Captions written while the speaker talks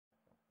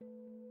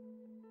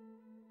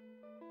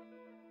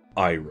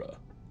Ira,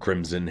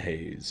 Crimson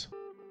Haze.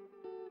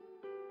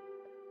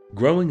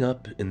 Growing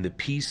up in the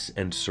peace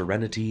and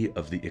serenity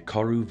of the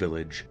Ikaru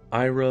village,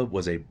 Ira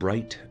was a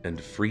bright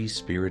and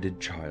free-spirited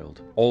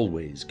child,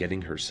 always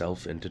getting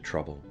herself into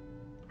trouble.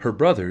 Her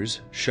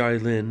brothers,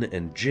 Shailin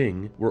and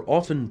Jing, were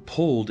often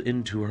pulled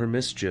into her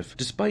mischief,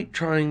 despite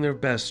trying their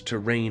best to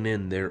rein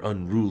in their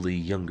unruly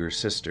younger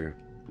sister.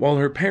 While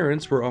her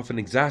parents were often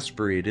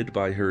exasperated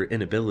by her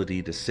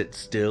inability to sit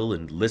still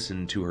and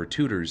listen to her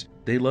tutors,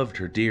 they loved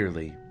her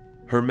dearly.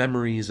 Her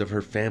memories of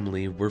her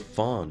family were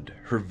fond,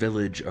 her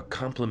village a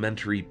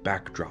complementary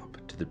backdrop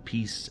to the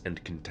peace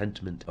and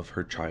contentment of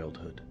her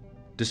childhood.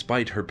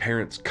 Despite her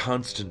parents'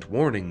 constant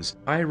warnings,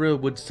 Ira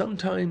would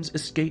sometimes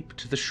escape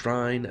to the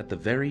shrine at the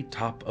very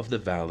top of the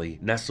valley,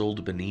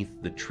 nestled beneath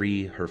the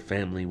tree her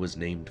family was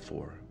named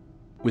for.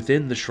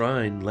 Within the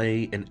shrine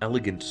lay an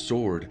elegant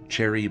sword,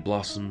 cherry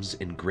blossoms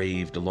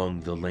engraved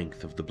along the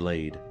length of the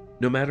blade.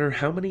 No matter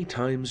how many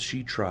times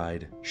she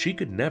tried, she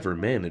could never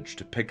manage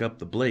to pick up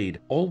the blade,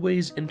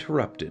 always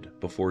interrupted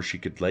before she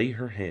could lay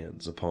her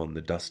hands upon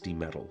the dusty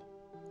metal.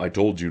 "I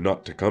told you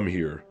not to come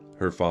here,"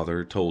 her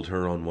father told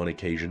her on one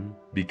occasion,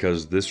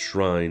 "because this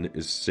shrine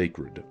is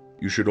sacred.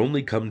 You should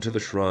only come to the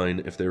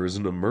shrine if there is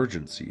an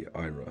emergency,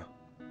 Ira."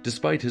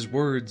 Despite his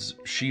words,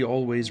 she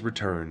always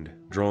returned,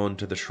 drawn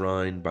to the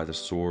shrine by the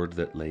sword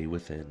that lay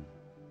within.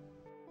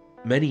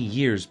 Many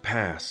years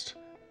passed,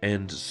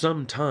 and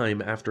some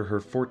time after her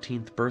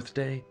 14th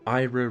birthday,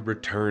 Ira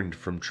returned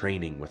from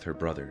training with her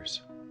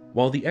brothers.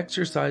 While the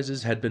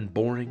exercises had been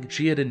boring,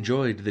 she had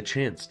enjoyed the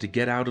chance to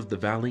get out of the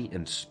valley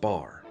and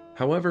spar.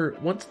 However,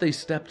 once they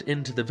stepped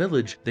into the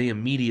village, they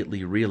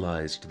immediately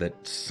realized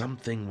that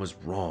something was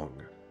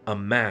wrong. A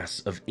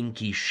mass of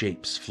inky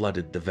shapes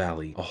flooded the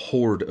valley, a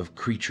horde of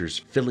creatures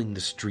filling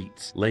the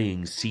streets,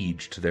 laying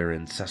siege to their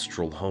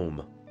ancestral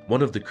home.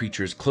 One of the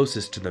creatures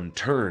closest to them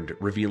turned,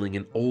 revealing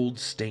an old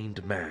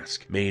stained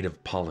mask made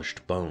of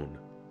polished bone.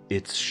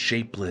 Its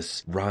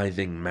shapeless,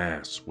 writhing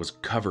mass was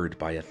covered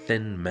by a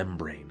thin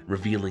membrane,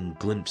 revealing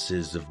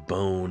glimpses of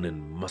bone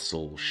and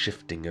muscle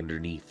shifting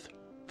underneath.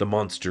 The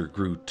monster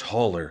grew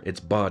taller,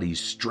 its body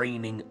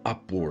straining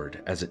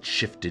upward as it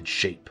shifted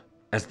shape.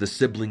 As the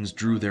siblings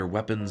drew their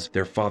weapons,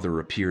 their father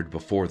appeared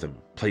before them,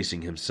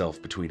 placing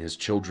himself between his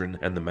children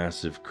and the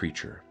massive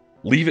creature.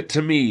 "Leave it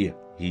to me!"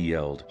 he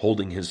yelled,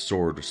 holding his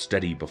sword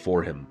steady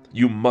before him.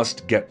 "You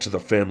must get to the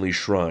family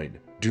shrine.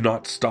 Do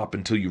not stop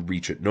until you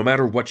reach it, no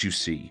matter what you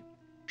see."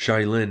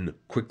 Shailin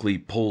quickly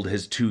pulled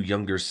his two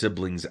younger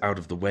siblings out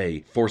of the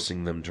way,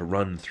 forcing them to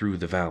run through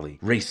the valley,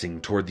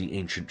 racing toward the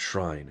ancient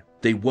shrine.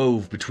 They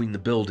wove between the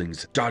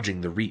buildings,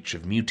 dodging the reach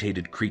of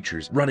mutated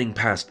creatures, running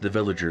past the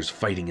villagers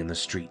fighting in the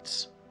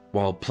streets.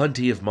 While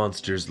plenty of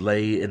monsters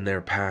lay in their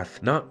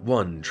path, not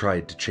one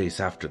tried to chase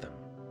after them.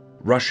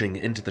 Rushing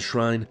into the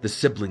shrine, the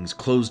siblings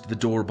closed the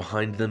door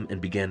behind them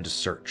and began to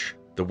search.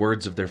 The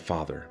words of their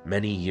father,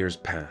 many years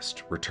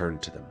past,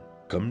 returned to them.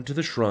 "Come to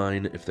the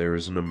shrine if there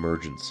is an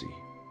emergency,"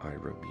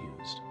 Ira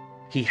mused.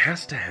 He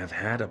has to have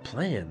had a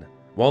plan.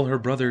 While her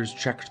brothers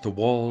checked the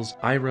walls,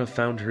 Ira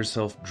found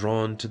herself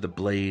drawn to the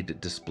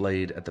blade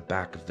displayed at the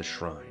back of the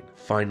shrine,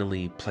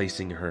 finally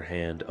placing her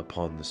hand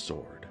upon the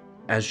sword.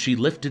 As she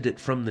lifted it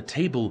from the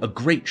table, a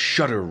great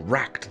shudder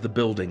racked the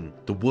building,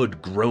 the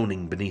wood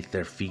groaning beneath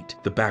their feet.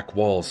 The back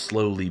wall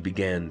slowly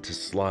began to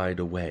slide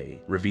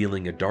away,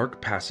 revealing a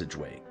dark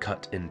passageway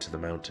cut into the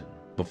mountain.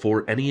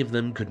 Before any of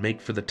them could make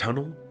for the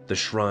tunnel, the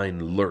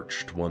shrine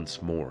lurched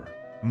once more.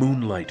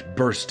 Moonlight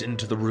burst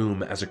into the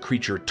room as a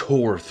creature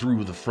tore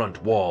through the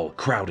front wall,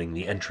 crowding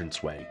the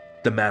entranceway.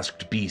 The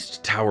masked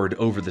beast towered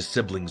over the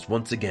siblings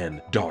once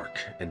again, dark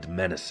and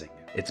menacing.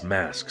 Its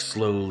mask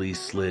slowly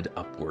slid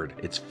upward,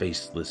 its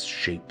faceless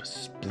shape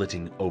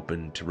splitting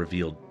open to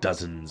reveal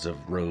dozens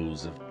of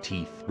rows of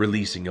teeth,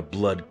 releasing a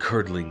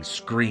blood-curdling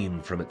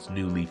scream from its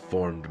newly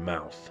formed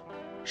mouth.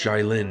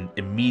 Shailin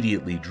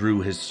immediately drew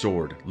his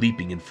sword,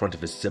 leaping in front of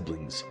his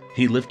siblings.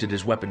 He lifted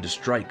his weapon to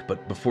strike,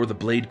 but before the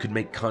blade could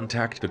make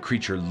contact, the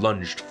creature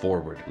lunged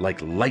forward.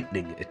 Like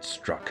lightning it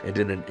struck, and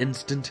in an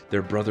instant,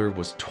 their brother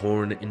was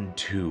torn in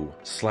two,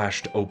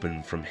 slashed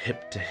open from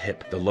hip to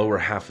hip, the lower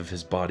half of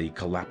his body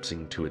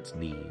collapsing to its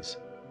knees.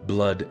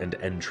 Blood and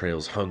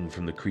entrails hung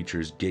from the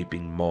creature's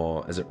gaping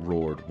maw as it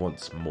roared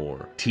once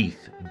more,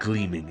 teeth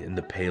gleaming in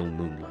the pale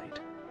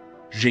moonlight.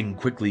 Jing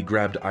quickly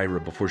grabbed Ira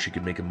before she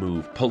could make a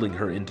move, pulling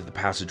her into the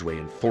passageway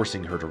and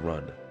forcing her to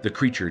run. The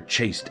creature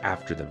chased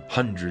after them,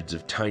 hundreds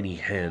of tiny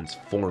hands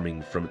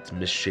forming from its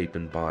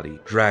misshapen body,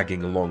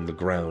 dragging along the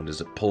ground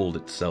as it pulled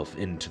itself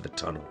into the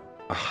tunnel.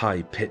 A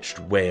high-pitched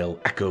wail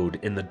echoed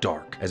in the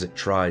dark as it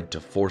tried to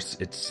force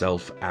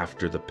itself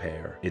after the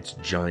pair, its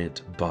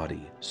giant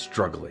body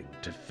struggling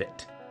to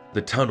fit.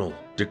 The tunnel,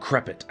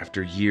 decrepit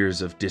after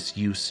years of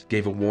disuse,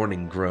 gave a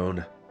warning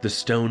groan. The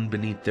stone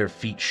beneath their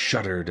feet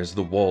shuddered as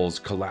the walls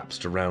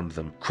collapsed around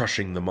them,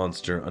 crushing the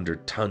monster under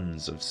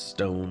tons of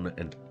stone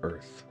and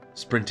earth.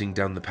 Sprinting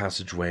down the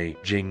passageway,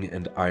 Jing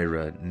and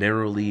Ira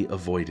narrowly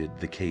avoided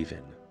the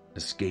cave-in,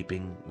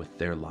 escaping with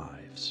their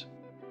lives.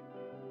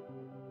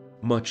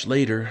 Much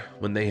later,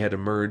 when they had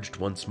emerged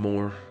once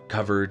more,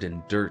 covered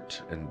in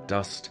dirt and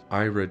dust,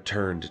 Ira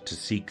turned to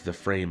seek the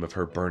frame of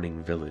her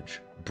burning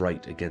village,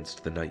 bright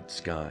against the night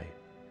sky.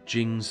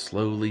 Jing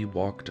slowly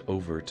walked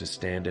over to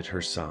stand at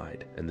her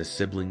side, and the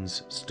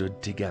siblings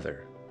stood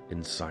together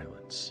in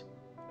silence,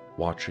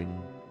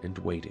 watching and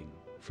waiting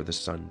for the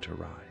sun to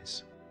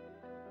rise.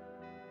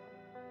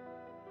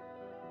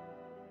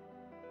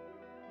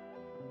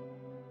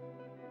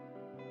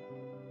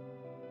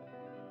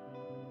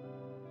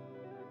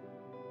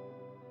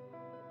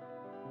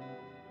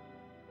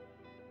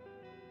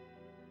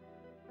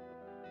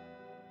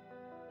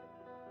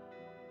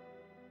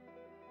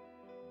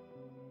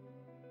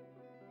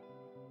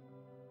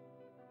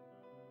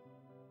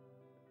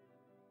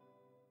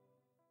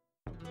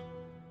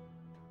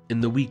 In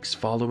the weeks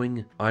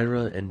following,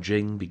 Ira and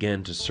Jing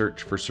began to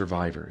search for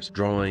survivors,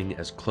 drawing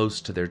as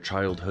close to their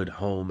childhood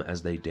home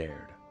as they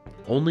dared.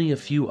 Only a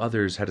few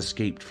others had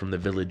escaped from the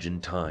village in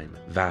time,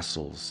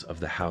 vassals of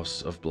the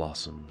House of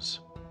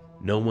Blossoms.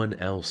 No one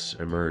else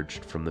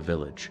emerged from the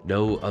village,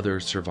 no other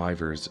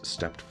survivors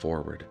stepped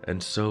forward,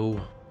 and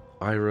so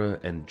Ira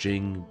and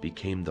Jing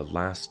became the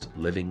last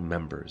living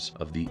members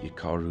of the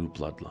Ikaru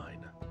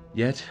bloodline.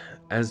 Yet,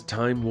 as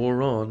time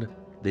wore on,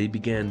 they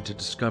began to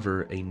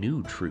discover a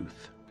new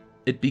truth.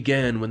 It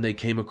began when they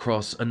came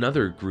across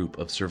another group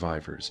of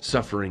survivors,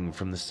 suffering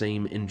from the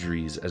same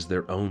injuries as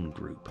their own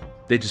group.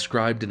 They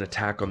described an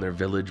attack on their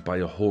village by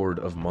a horde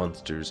of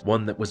monsters,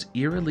 one that was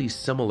eerily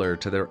similar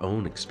to their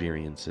own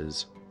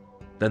experiences.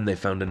 Then they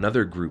found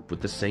another group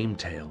with the same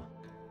tale,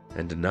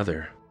 and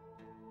another.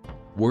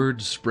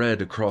 Word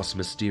spread across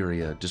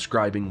Mysteria,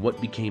 describing what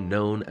became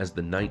known as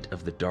the Night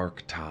of the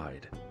Dark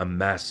Tide, a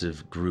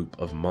massive group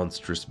of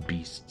monstrous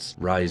beasts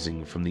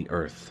rising from the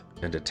earth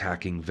and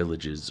attacking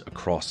villages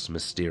across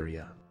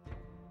Mysteria.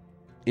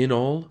 In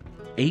all,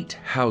 8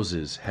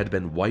 houses had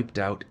been wiped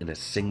out in a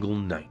single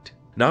night.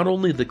 Not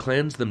only the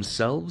clans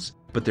themselves,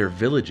 but their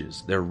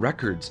villages, their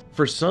records.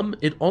 For some,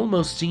 it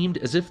almost seemed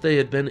as if they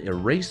had been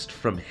erased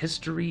from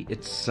history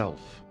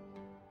itself.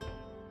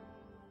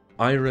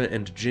 Ira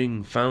and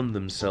Jing found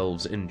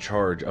themselves in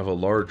charge of a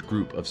large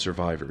group of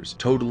survivors,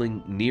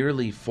 totaling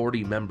nearly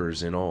 40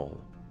 members in all.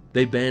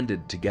 They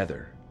banded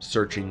together,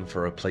 searching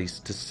for a place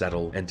to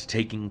settle and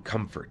taking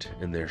comfort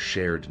in their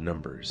shared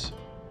numbers.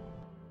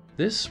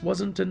 This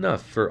wasn't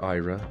enough for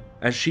Ira.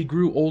 As she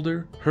grew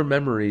older, her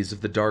memories of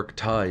the Dark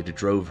Tide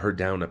drove her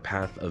down a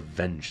path of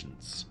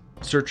vengeance.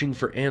 Searching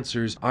for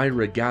answers,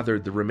 Ira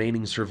gathered the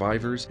remaining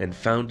survivors and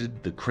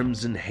founded the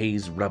Crimson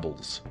Haze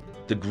Rebels.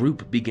 The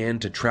group began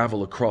to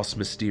travel across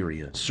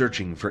Mysteria,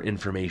 searching for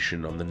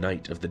information on the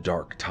Night of the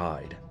Dark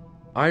Tide.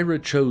 Ira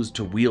chose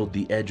to wield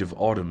the Edge of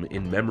Autumn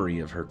in memory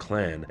of her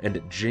clan,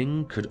 and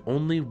Jing could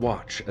only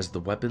watch as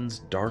the weapon's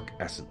dark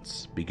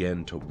essence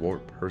began to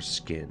warp her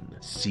skin,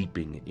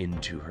 seeping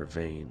into her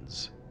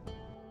veins.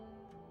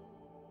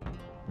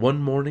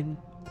 One morning,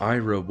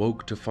 Ira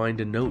woke to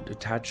find a note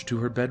attached to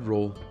her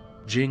bedroll.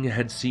 Jing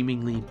had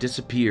seemingly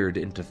disappeared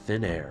into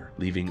thin air,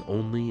 leaving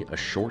only a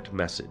short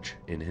message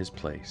in his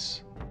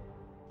place.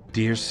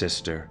 Dear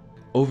sister,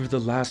 over the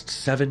last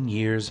 7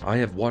 years, I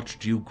have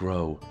watched you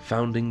grow,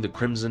 founding the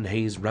Crimson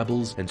Haze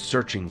Rebels and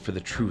searching for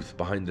the truth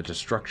behind the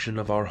destruction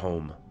of our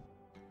home.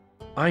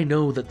 I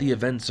know that the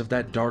events of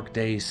that dark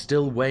day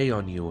still weigh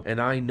on you, and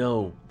I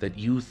know that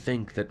you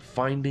think that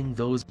finding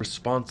those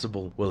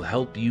responsible will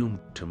help you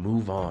to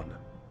move on.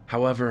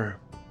 However,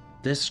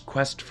 this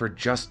quest for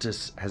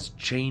justice has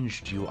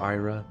changed you,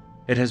 Ira.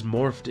 It has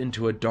morphed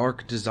into a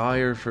dark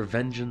desire for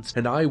vengeance,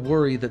 and I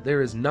worry that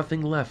there is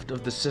nothing left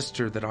of the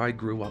sister that I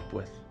grew up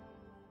with.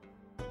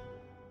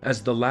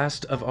 As the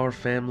last of our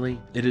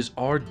family, it is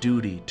our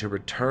duty to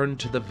return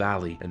to the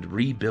valley and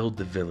rebuild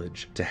the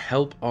village, to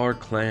help our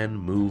clan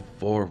move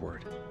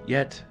forward.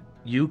 Yet,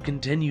 you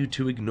continue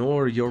to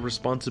ignore your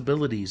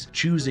responsibilities,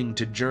 choosing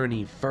to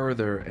journey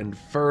further and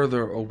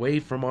further away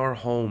from our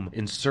home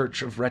in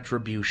search of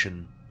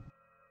retribution.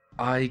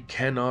 I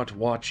cannot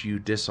watch you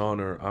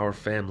dishonor our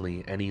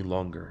family any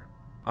longer.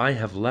 I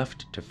have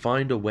left to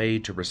find a way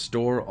to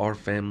restore our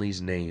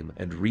family's name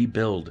and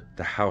rebuild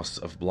the House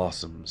of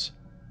Blossoms.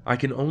 I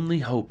can only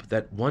hope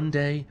that one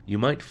day you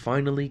might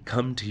finally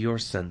come to your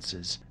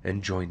senses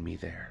and join me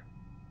there.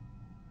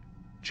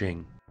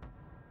 Jing.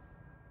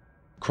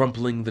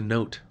 Crumpling the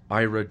note,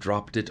 Ira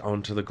dropped it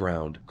onto the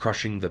ground,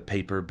 crushing the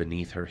paper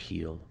beneath her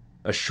heel.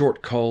 A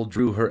short call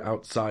drew her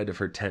outside of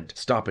her tent,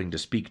 stopping to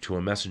speak to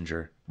a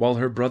messenger. While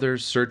her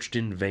brothers searched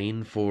in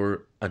vain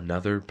for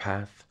another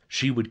path,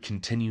 she would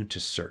continue to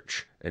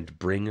search and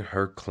bring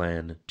her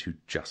clan to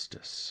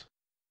justice.